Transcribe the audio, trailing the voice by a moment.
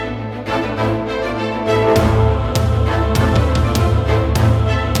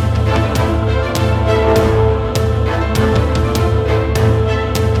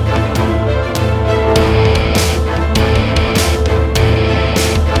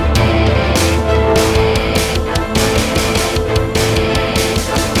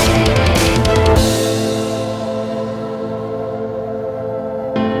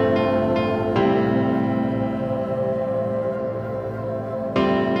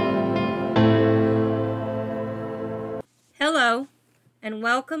and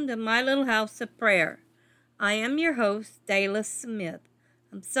welcome to my little house of prayer. I am your host, Dayla Smith.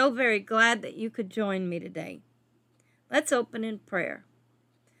 I'm so very glad that you could join me today. Let's open in prayer.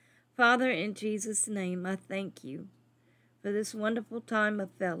 Father, in Jesus' name, I thank you for this wonderful time of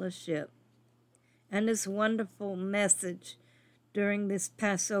fellowship and this wonderful message during this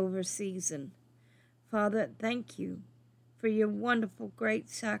Passover season. Father, thank you for your wonderful, great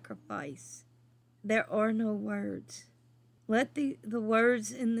sacrifice. There are no words. Let the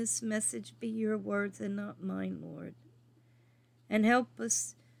words in this message be your words and not mine, Lord. And help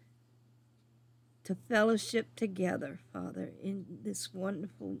us to fellowship together, Father, in this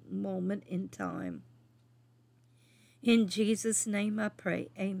wonderful moment in time. In Jesus' name I pray,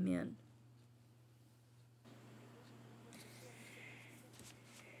 amen.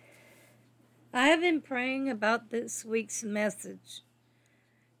 I have been praying about this week's message,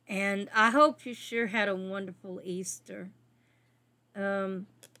 and I hope you sure had a wonderful Easter. Or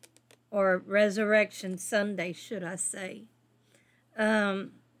Resurrection Sunday, should I say, that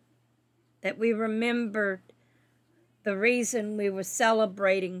we remembered the reason we were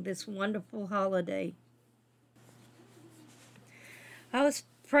celebrating this wonderful holiday. I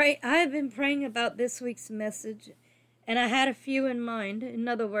have been praying about this week's message, and I had a few in mind. In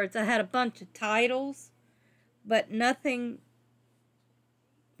other words, I had a bunch of titles, but nothing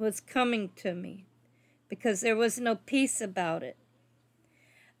was coming to me because there was no peace about it.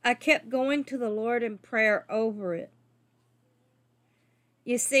 I kept going to the Lord in prayer over it.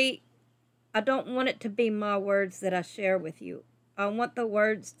 You see, I don't want it to be my words that I share with you. I want the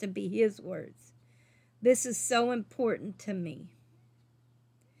words to be His words. This is so important to me.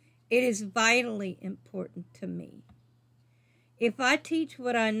 It is vitally important to me. If I teach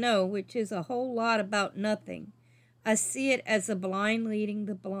what I know, which is a whole lot about nothing, I see it as the blind leading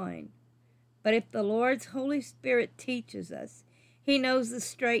the blind. But if the Lord's Holy Spirit teaches us, He knows the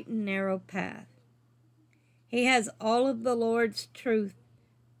straight and narrow path. He has all of the Lord's truths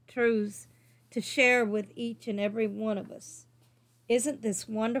to share with each and every one of us. Isn't this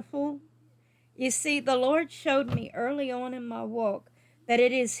wonderful? You see, the Lord showed me early on in my walk that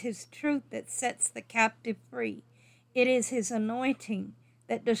it is His truth that sets the captive free. It is His anointing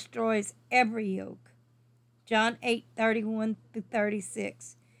that destroys every yoke. John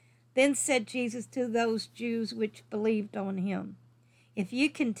 8:31-36. Then said Jesus to those Jews which believed on Him, "If you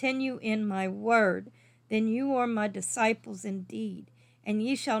continue in my word, then you are my disciples indeed, and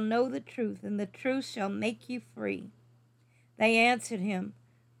ye shall know the truth, and the truth shall make you free." They answered Him,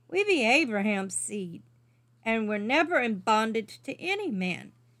 "We be Abraham's seed, and were never in bondage to any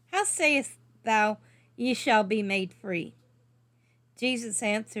man. How sayest thou, ye shall be made free?" Jesus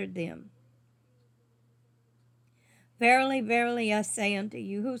answered them, "Verily, verily, I say unto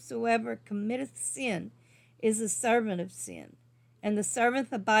you, whosoever committeth sin is a servant of sin. And the servant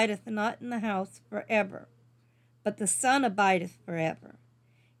abideth not in the house forever, but the Son abideth forever.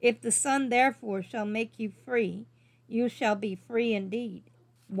 If the Son therefore shall make you free, you shall be free indeed."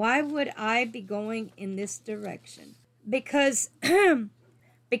 Why would I be going in this direction? Because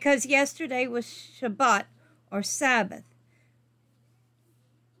yesterday was Shabbat, or Sabbath.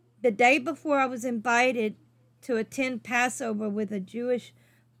 The day before, I was invited to attend Passover with a Jewish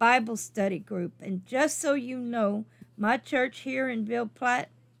Bible study group. And just so you know, my church here in Ville Platte,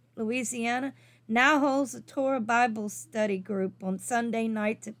 Louisiana, now holds a Torah Bible study group on Sunday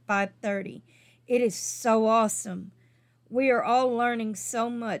nights at 5:30. It is so awesome. We are all learning so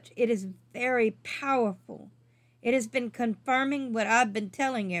much. It is very powerful. It has been confirming what I've been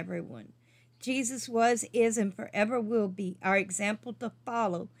telling everyone. Jesus was, is, and forever will be our example to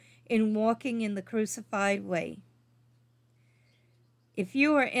follow in walking in the crucified way. If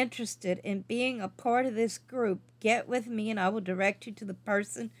you are interested in being a part of this group, get with me and I will direct you to the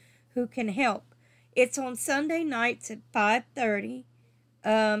person who can help. It's on Sunday nights at 5:30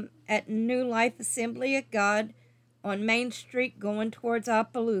 at New Life Assembly of God on Main Street going towards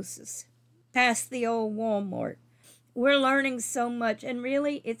Opelousas, past the old Walmart. We're learning so much, and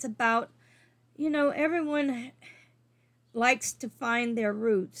really it's about, everyone likes to find their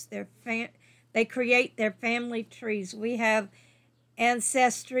roots. They create their family trees. We have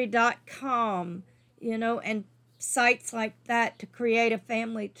Ancestry.com, and sites like that to create a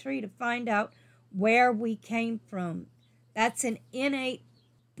family tree to find out where we came from. That's an innate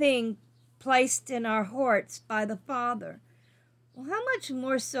thing placed in our hearts by the Father. Well, how much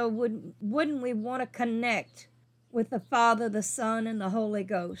more so wouldn't we want to connect with the Father, the Son, and the Holy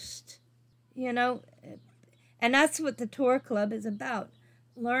Ghost? And that's what the Torah Club is about,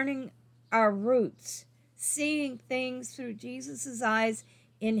 learning our roots, seeing things through Jesus' eyes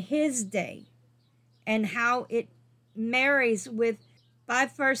in His day, and how it marries with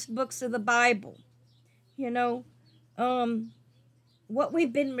 5 first books of the Bible. What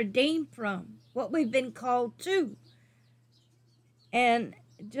we've been redeemed from, what we've been called to, and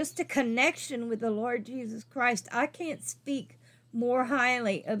just a connection with the Lord Jesus Christ. I can't speak more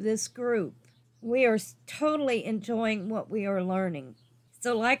highly of this group. We are totally enjoying what we are learning.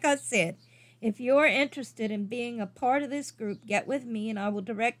 So like I said, if you're interested in being a part of this group, get with me and I will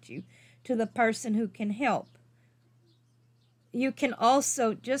direct you to the person who can help. You can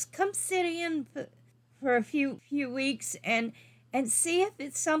also just come sit in for a few weeks and see if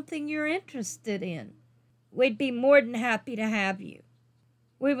it's something you're interested in. We'd be more than happy to have you.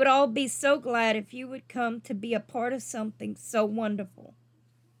 We would all be so glad if you would come to be a part of something so wonderful.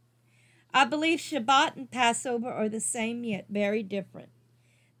 I believe Shabbat and Passover are the same yet very different.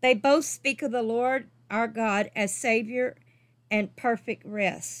 They both speak of the Lord our God as Savior and perfect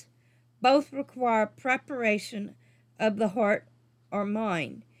rest. Both require preparation of the heart or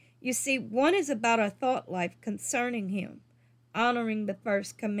mind. You see, one is about our thought life concerning Him, honoring the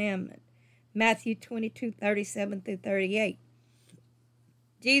first commandment, Matthew 22:37-38.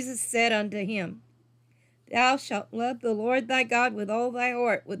 Jesus said unto him, Thou shalt love the Lord thy God with all thy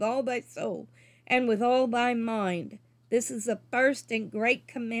heart, with all thy soul, and with all thy mind. This is the first and great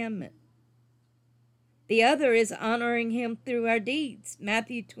commandment. The other is honoring Him through our deeds,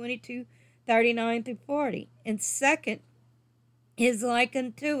 Matthew 22:39-40. And second is like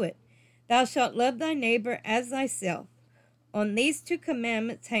unto it, Thou shalt love thy neighbor as thyself. On these 2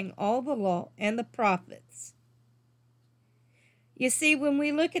 commandments hang all the law and the prophets. You see, when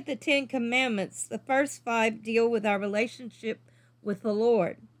we look at the 10 commandments, the first 5 deal with our relationship with the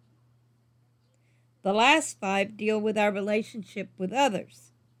Lord. The last 5 deal with our relationship with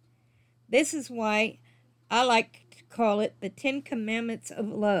others. This is why I like to call it the 10 Commandments of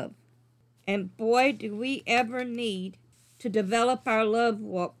Love. And boy, do we ever need to develop our love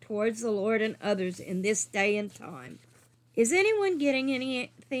walk towards the Lord and others in this day and time. Is anyone getting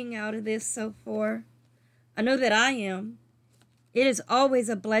anything out of this so far? I know that I am. It is always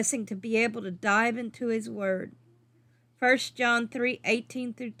a blessing to be able to dive into His Word. 1 John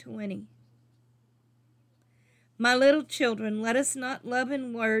 3:18-20. My little children, let us not love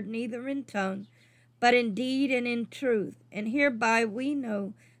in word, neither in tongue, but in deed and in truth. And hereby we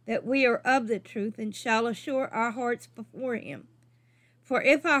know that we are of the truth, and shall assure our hearts before Him. For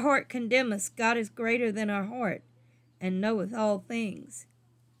if our heart condemn us, God is greater than our heart, and knoweth all things.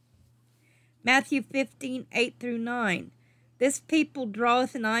 Matthew 15:8-9. This people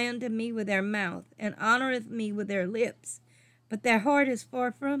draweth nigh unto me with their mouth, and honoreth me with their lips, but their heart is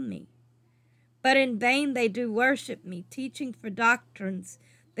far from me. But in vain they do worship me, teaching for doctrines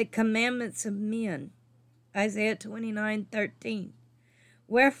the commandments of men. Isaiah 29:13.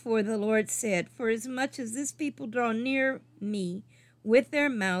 Wherefore the Lord said, Forasmuch as this people draw near me with their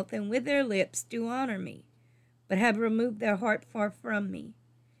mouth and with their lips do honor me, but have removed their heart far from me,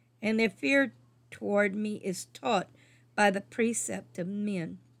 and their fear toward me is taught by the precept of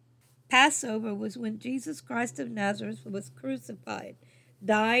men. Passover was when Jesus Christ of Nazareth was crucified,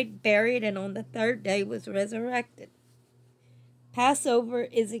 died, buried, and on the 3rd day was resurrected. Passover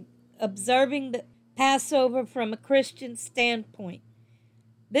is observing the Passover from a Christian standpoint.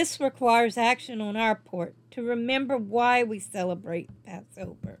 This requires action on our part to remember why we celebrate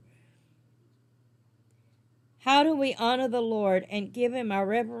Passover. How do we honor the Lord and give Him our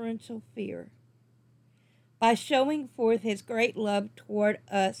reverential fear? By showing forth His great love toward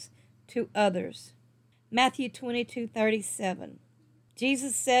us to others. Matthew 22:37.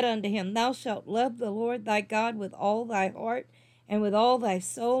 Jesus said unto him, Thou shalt love the Lord thy God with all thy heart, and with all thy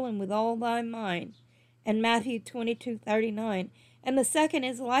soul, and with all thy mind. And Matthew 22:39. And the second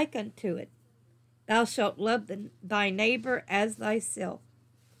is like unto it, Thou shalt love thy neighbor as thyself.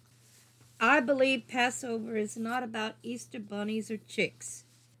 I believe Passover is not about Easter bunnies or chicks.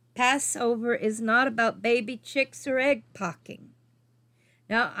 Passover is not about baby chicks or egg pocking.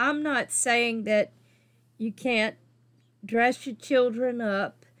 Now, I'm not saying that you can't dress your children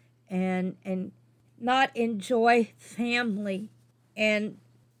up and not enjoy family and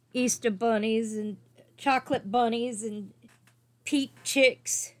Easter bunnies and chocolate bunnies and pink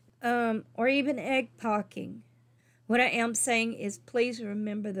chicks or even egg pocking. What I am saying is please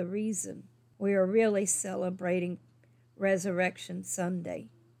remember the reason we are really celebrating Resurrection Sunday.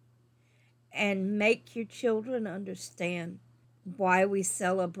 And make your children understand why we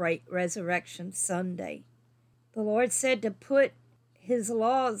celebrate Resurrection Sunday. The Lord said to put His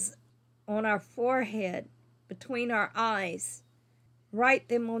laws on our forehead, between our eyes, write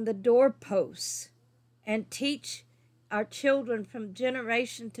them on the doorposts, and teach our children from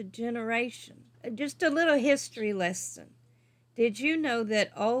generation to generation. Just a little history lesson. Did you know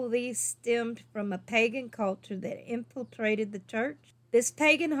that all these stemmed from a pagan culture that infiltrated the church? This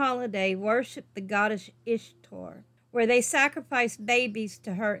pagan holiday worshiped the goddess Ishtar, where they sacrificed babies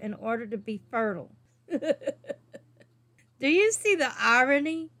to her in order to be fertile. Do you see the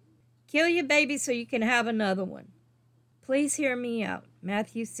irony? Kill your baby so you can have another one. Please hear me out.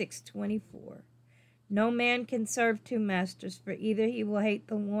 Matthew 6:24. No man can serve two masters, for either he will hate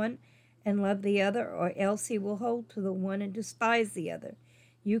the one and love the other, or else he will hold to the one and despise the other.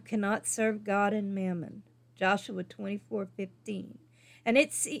 You cannot serve God and mammon. Joshua 24:15. And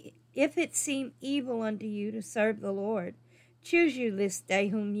if it seem evil unto you to serve the Lord, choose you this day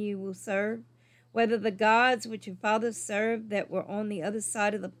whom ye will serve, whether the gods which your fathers served that were on the other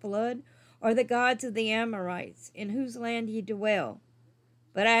side of the flood, or the gods of the Amorites, in whose land ye dwell.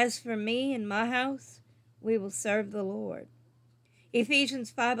 But as for me and my house, we will serve the Lord.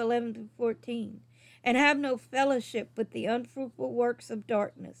 Ephesians 5:11-14. And have no fellowship with the unfruitful works of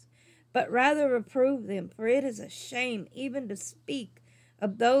darkness, but rather reprove them, for it is a shame even to speak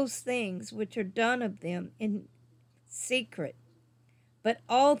of those things which are done of them in secret. But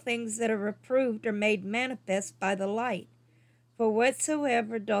all things that are reproved are made manifest by the light. For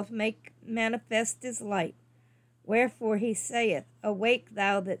whatsoever doth make manifest is light. Wherefore he saith, Awake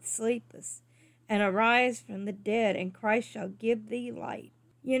thou that sleepest, and arise from the dead, and Christ shall give thee light.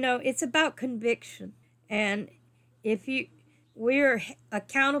 You know, it's about conviction. And we're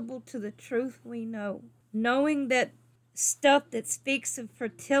accountable to the truth we know. Knowing that stuff that speaks of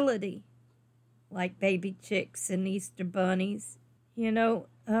fertility, like baby chicks and Easter bunnies, there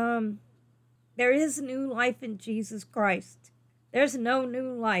is new life in Jesus Christ. There's no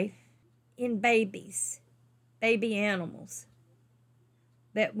new life in babies, baby animals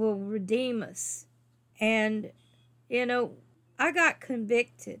that will redeem us. And, I got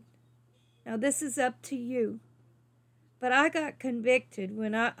convicted. Now, this is up to you. But I got convicted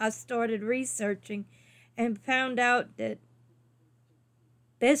when I started researching and found out that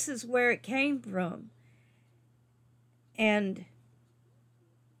this is where it came from. And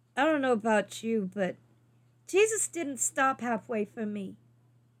I don't know about you, but Jesus didn't stop halfway for me.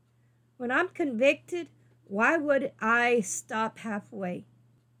 When I'm convicted, why would I stop halfway?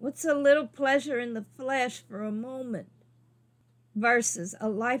 What's a little pleasure in the flesh for a moment versus a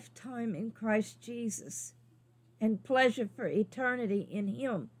lifetime in Christ Jesus and pleasure for eternity in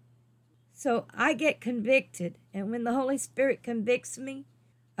Him? So I get convicted, and when the Holy Spirit convicts me,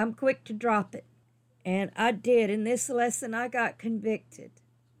 I'm quick to drop it. And I did. In this lesson, I got convicted.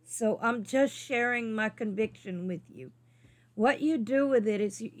 So I'm just sharing my conviction with you. What you do with it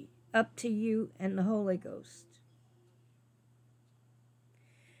is up to you and the Holy Ghost.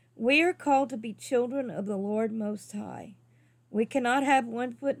 We are called to be children of the Lord Most High. We cannot have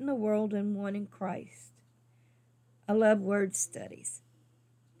one foot in the world and one in Christ. I love word studies.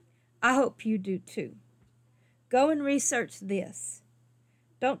 I hope you do too. Go and research this.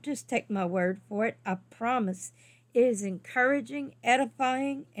 Don't just take my word for it. I promise it is encouraging,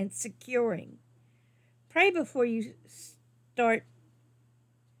 edifying, and securing. Pray before you start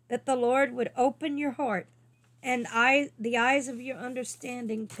that the Lord would open your heart and the eyes of your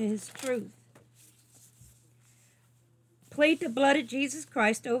understanding to His truth. Plead the blood of Jesus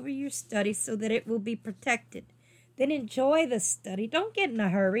Christ over your study so that it will be protected. Then enjoy the study. Don't get in a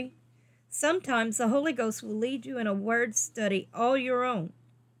hurry. Sometimes the Holy Ghost will lead you in a word study all your own.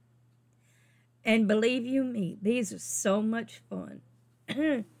 And believe you me, these are so much fun.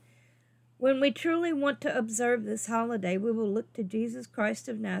 When we truly want to observe this holiday, we will look to Jesus Christ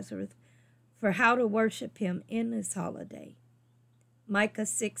of Nazareth for how to worship Him in this holiday. Micah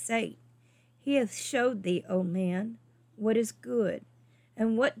 6:8. He hath showed thee, O man, what is good,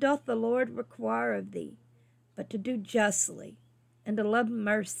 and what doth the Lord require of thee, but to do justly, and to love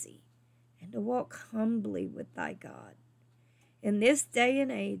mercy, and to walk humbly with thy God. In this day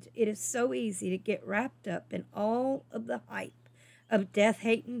and age, it is so easy to get wrapped up in all of the hype of death,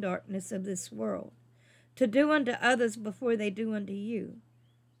 hate, and darkness of this world, to do unto others before they do unto you.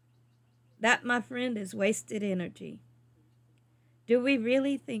 That, my friend, is wasted energy. Do we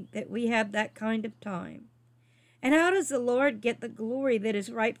really think that we have that kind of time? And how does the Lord get the glory that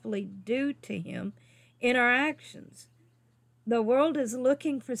is rightfully due to Him in our actions? The world is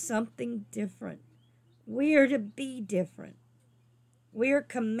looking for something different. We are to be different. We are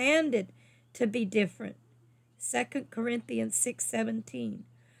commanded to be different. 2 Corinthians 6:17.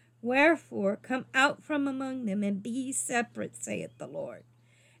 Wherefore come out from among them, and be ye separate, saith the Lord,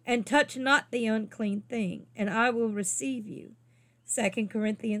 and touch not the unclean thing, and I will receive you. 2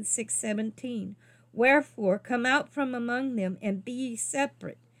 Corinthians 6:17. Wherefore come out from among them, and be ye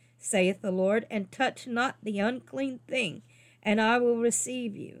separate, saith the Lord, and touch not the unclean thing, and I will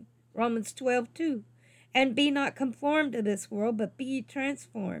receive you. Romans 12:2. And be not conformed to this world, but be ye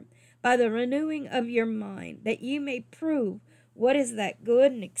transformed by the renewing of your mind, that you may prove what is that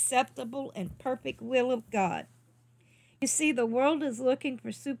good and acceptable and perfect will of God. You see, the world is looking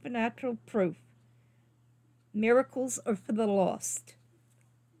for supernatural proof. Miracles are for the lost.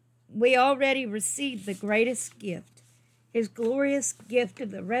 We already received the greatest gift, his glorious gift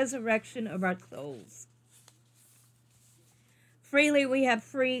of the resurrection of our souls. Freely we have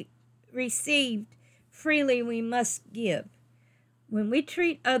received, freely we must give. When we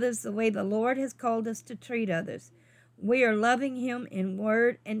treat others the way the Lord has called us to treat others, we are loving him in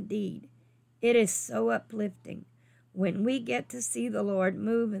word and deed. It is so uplifting when we get to see the Lord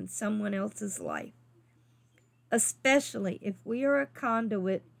move in someone else's life, especially if we are a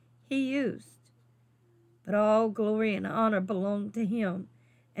conduit he used. But all glory and honor belong to him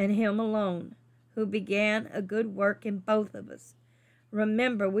and him alone, who began a good work in both of us.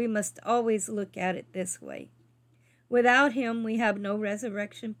 Remember, we must always look at it this way. Without him, we have no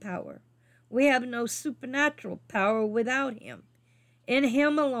resurrection power. We have no supernatural power without him. In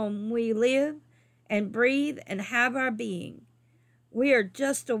him alone we live and breathe and have our being. We are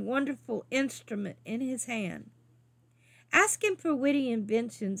just a wonderful instrument in his hand. Ask him for witty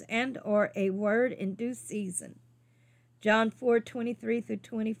inventions and or a word in due season. John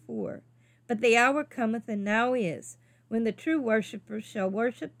 4:23-24. But the hour cometh, and now is, when the true worshippers shall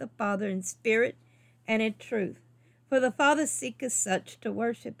worship the Father in spirit and in truth. For the Father seeketh such to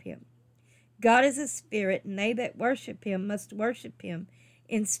worship him. God is a spirit, and they that worship him must worship him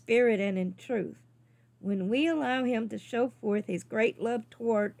in spirit and in truth. When we allow him to show forth his great love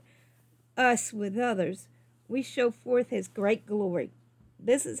toward us with others, we show forth his great glory.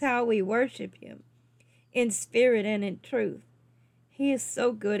 This is how we worship him, in spirit and in truth. He is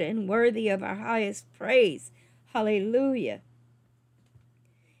so good and worthy of our highest praise. Hallelujah.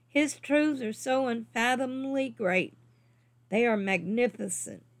 His truths are so unfathomably great. They are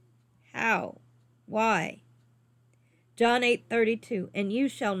magnificent. How? Why? John 8:32. And you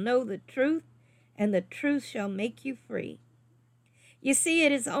shall know the truth, and the truth shall make you free. You see,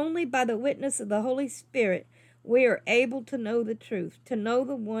 it is only by the witness of the Holy Spirit we are able to know the truth, to know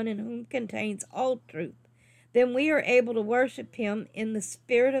the one in whom contains all truth. Then we are able to worship him in the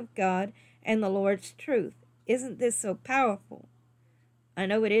Spirit of God and the Lord's truth. Isn't this so powerful? I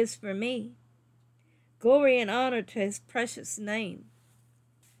know it is for me. Glory and honor to his precious name.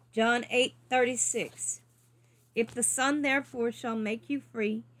 John 8:36. If the Son therefore shall make you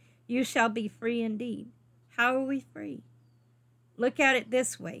free, you shall be free indeed. How are we free? Look at it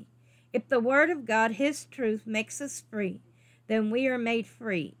this way. If the Word of God, his truth, makes us free, then we are made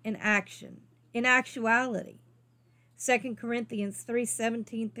free in action, in actuality. 2 Corinthians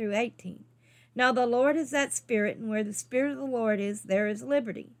 3:17-18. Now the Lord is that Spirit, and where the Spirit of the Lord is, there is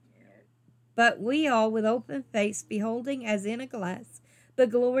liberty. But we all, with open face, beholding as in a glass the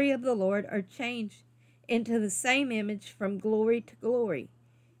glory of the Lord, are changed into the same image from glory to glory,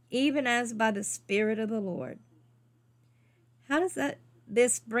 even as by the Spirit of the Lord. How does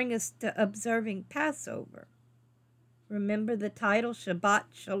this bring us to observing Passover? Remember the title, Shabbat,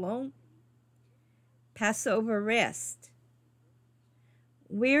 Shalom? Passover rest.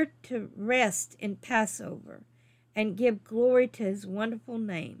 We're to rest in Passover and give glory to his wonderful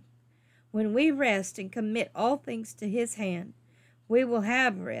name. When we rest and commit all things to his hand, we will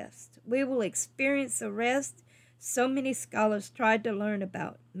have rest. We will experience the rest so many scholars tried to learn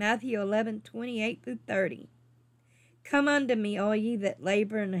about. Matthew 11:28-30. Come unto me, all ye that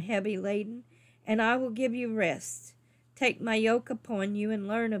labor and are heavy laden, and I will give you rest. Take my yoke upon you and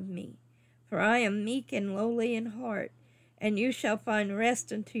learn of me, for I am meek and lowly in heart, and you shall find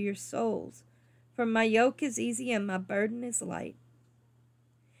rest unto your souls. For my yoke is easy and my burden is light.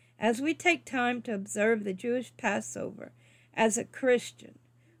 As we take time to observe the Jewish Passover as a Christian,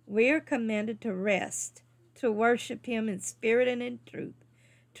 we are commanded to rest, to worship him in spirit and in truth,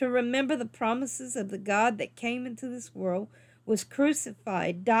 to remember the promises of the God that came into this world, was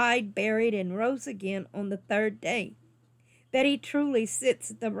crucified, died, buried, and rose again on the third day, that he truly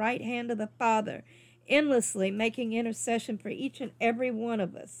sits at the right hand of the Father, endlessly making intercession for each and every one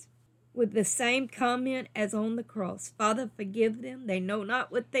of us, with the same comment as on the cross, Father, forgive them, they know not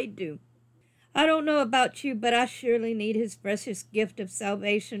what they do. I don't know about you, but I surely need his precious gift of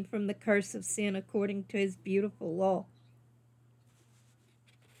salvation from the curse of sin according to his beautiful law.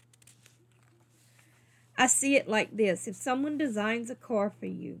 I see it like this. If someone designs a car for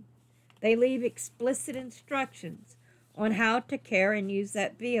you, they leave explicit instructions on how to care and use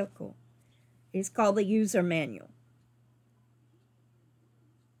that vehicle. It's called the user manual.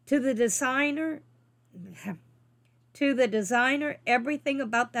 To the designer, To the designer, everything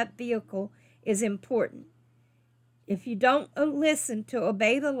about that vehicle is important. If you don't listen to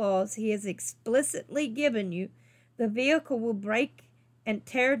obey the laws he has explicitly given you, the vehicle will break and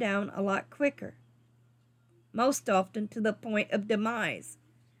tear down a lot quicker, most often to the point of demise.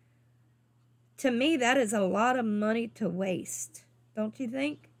 To me, that is a lot of money to waste, don't you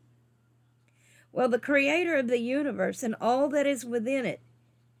think? Well, the creator of the universe and all that is within it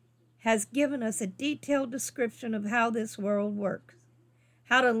has given us a detailed description of how this world works,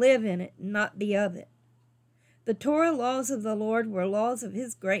 how to live in it and not be of it. The Torah laws of the Lord were laws of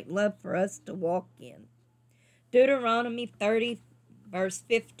his great love for us to walk in. Deuteronomy 30, verse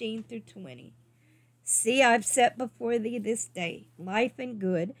 15 through 20. See, I've set before thee this day life and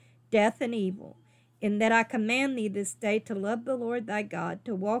good, death and evil, in that I command thee this day to love the Lord thy God,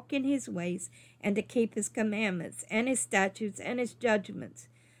 to walk in his ways, and to keep his commandments, and his statutes, and his judgments,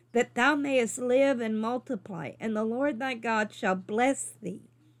 that thou mayest live and multiply, and the Lord thy God shall bless thee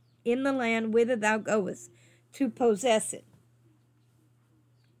in the land whither thou goest, to possess it.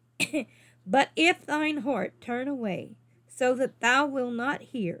 But if thine heart turn away, so that thou wilt not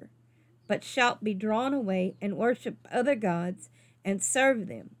hear, but shalt be drawn away, and worship other gods, and serve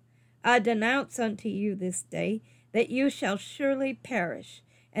them, I denounce unto you this day that you shall surely perish,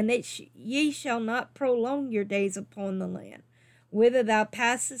 and that ye shall not prolong your days upon the land, whither thou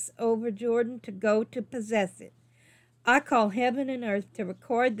passest over Jordan to go to possess it. I call heaven and earth to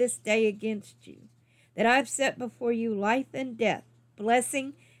record this day against you, that I have set before you life and death,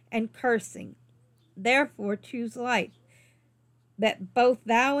 blessing and cursing. Therefore choose life, that both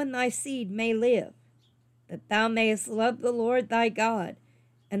thou and thy seed may live, that thou mayest love the Lord thy God,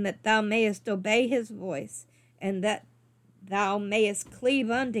 and that thou mayest obey his voice, and that thou mayest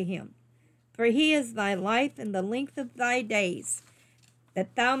cleave unto him. For he is thy life and the length of thy days,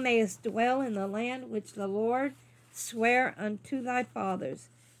 that thou mayest dwell in the land which the Lord sware unto thy fathers,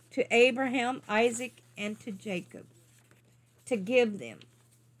 to Abraham, Isaac, and to Jacob, to give them.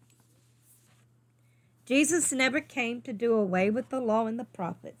 Jesus never came to do away with the law and the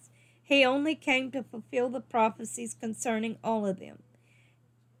prophets. He only came to fulfill the prophecies concerning all of them.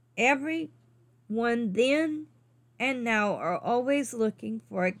 Everyone then and now are always looking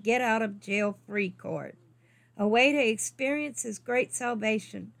for a get-out-of-jail-free card, a way to experience his great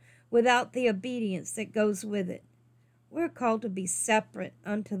salvation without the obedience that goes with it. We're called to be separate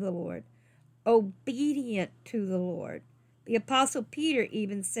unto the Lord, obedient to the Lord. The Apostle Peter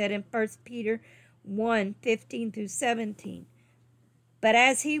even said in 1 Peter 1, 15 through 17, But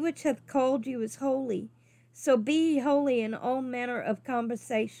as he which hath called you is holy, so be ye holy in all manner of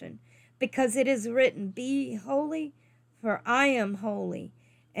conversation, because it is written, Be ye holy, for I am holy.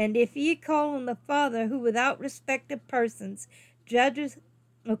 And if ye call on the Father, who without respect of persons judges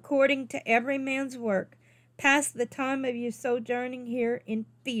according to every man's work, pass the time of your sojourning here in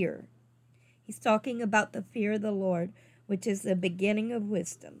fear. He's talking about the fear of the Lord, which is the beginning of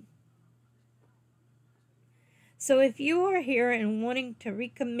wisdom. So if you are here and wanting to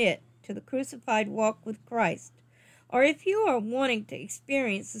recommit to the crucified walk with Christ, or if you are wanting to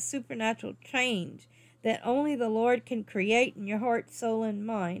experience the supernatural change that only the Lord can create in your heart, soul, and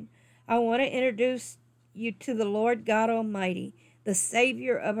mind, I want to introduce you to the Lord God Almighty, the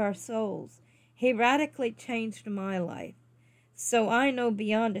Savior of our souls. He radically changed my life, so I know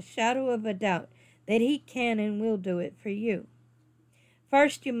beyond a shadow of a doubt that he can and will do it for you.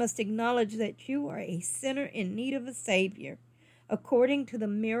 First, you must acknowledge that you are a sinner in need of a Savior, according to the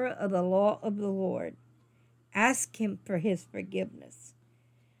mirror of the law of the Lord. Ask him for his forgiveness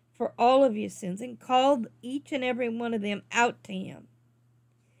for all of your sins, and call each and every one of them out to him.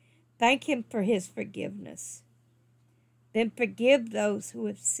 Thank him for his forgiveness. Then forgive those who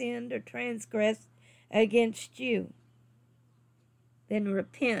have sinned or transgressed against you. Then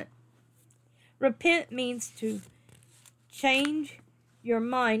repent. Repent means to change your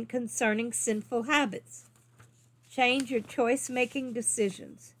mind concerning sinful habits. Change your choice-making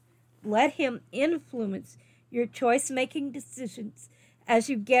decisions. Let him influence your choice-making decisions as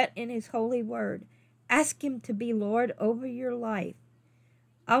you get in his holy word. Ask him to be Lord over your life.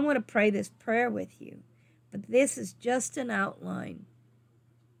 I want to pray this prayer with you, but this is just an outline.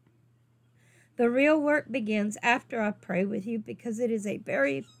 The real work begins after I pray with you, because it is a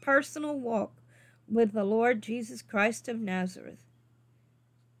very personal walk with the Lord Jesus Christ of Nazareth.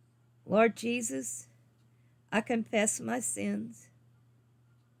 Lord Jesus, I confess my sins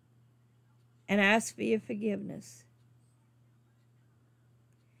and ask for your forgiveness.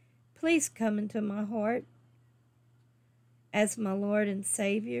 Please come into my heart as my Lord and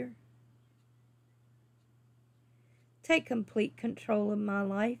Savior. Take complete control of my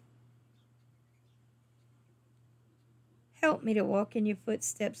life. Help me to walk in your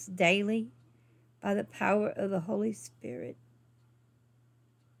footsteps daily by the power of the Holy Spirit.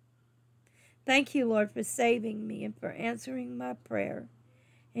 Thank you, Lord, for saving me and for answering my prayer.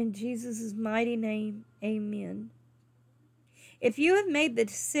 In Jesus' mighty name, amen. If you have made the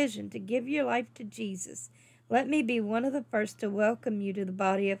decision to give your life to Jesus, let me be one of the first to welcome you to the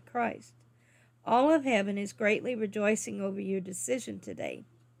body of Christ. All of heaven is greatly rejoicing over your decision today,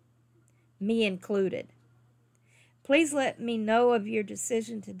 me included. Please let me know of your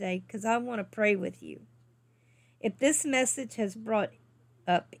decision today because I want to pray with you. If this message has brought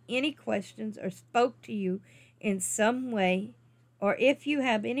up any questions or spoke to you in some way, or if you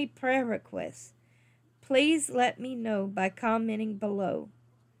have any prayer requests, please let me know by commenting below,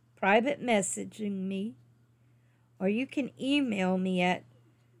 private messaging me, or you can email me at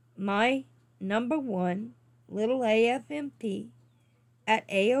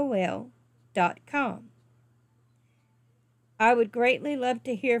my1afmp@aol.com. I would greatly love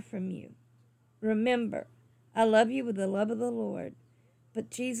to hear from you. Remember, I love you with the love of the Lord, but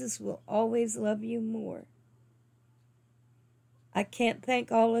Jesus will always love you more. I can't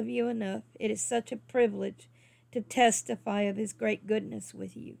thank all of you enough. It is such a privilege to testify of His great goodness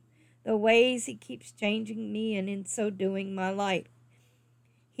with you, the ways He keeps changing me, and in so doing my life.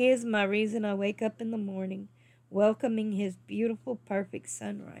 He is my reason I wake up in the morning, welcoming His beautiful, perfect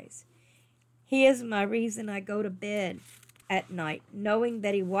sunrise. He is my reason I go to bed at night, knowing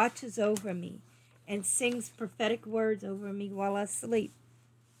that He watches over me and sings prophetic words over me while I sleep.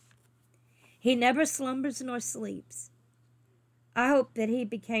 He never slumbers nor sleeps. I hope that He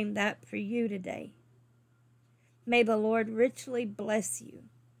became that for you today. May the Lord richly bless you.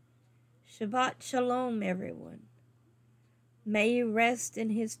 Shabbat Shalom, everyone. May you rest in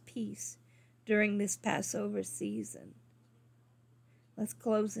His peace during this Passover season. Let's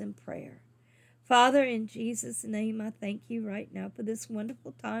close in prayer. Father, in Jesus' name, I thank you right now for this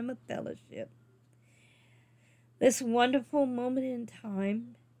wonderful time of fellowship, this wonderful moment in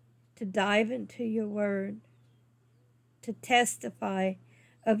time to dive into your word, to testify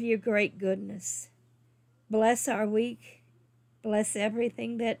of your great goodness. Bless our week. Bless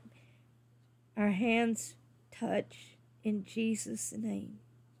everything that our hands touch in Jesus' name.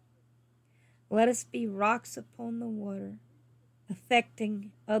 Let us be rocks upon the water,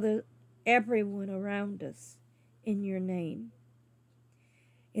 affecting everyone around us in your name.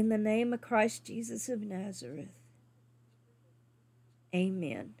 In the name of Christ Jesus of Nazareth.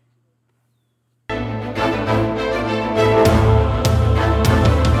 Amen.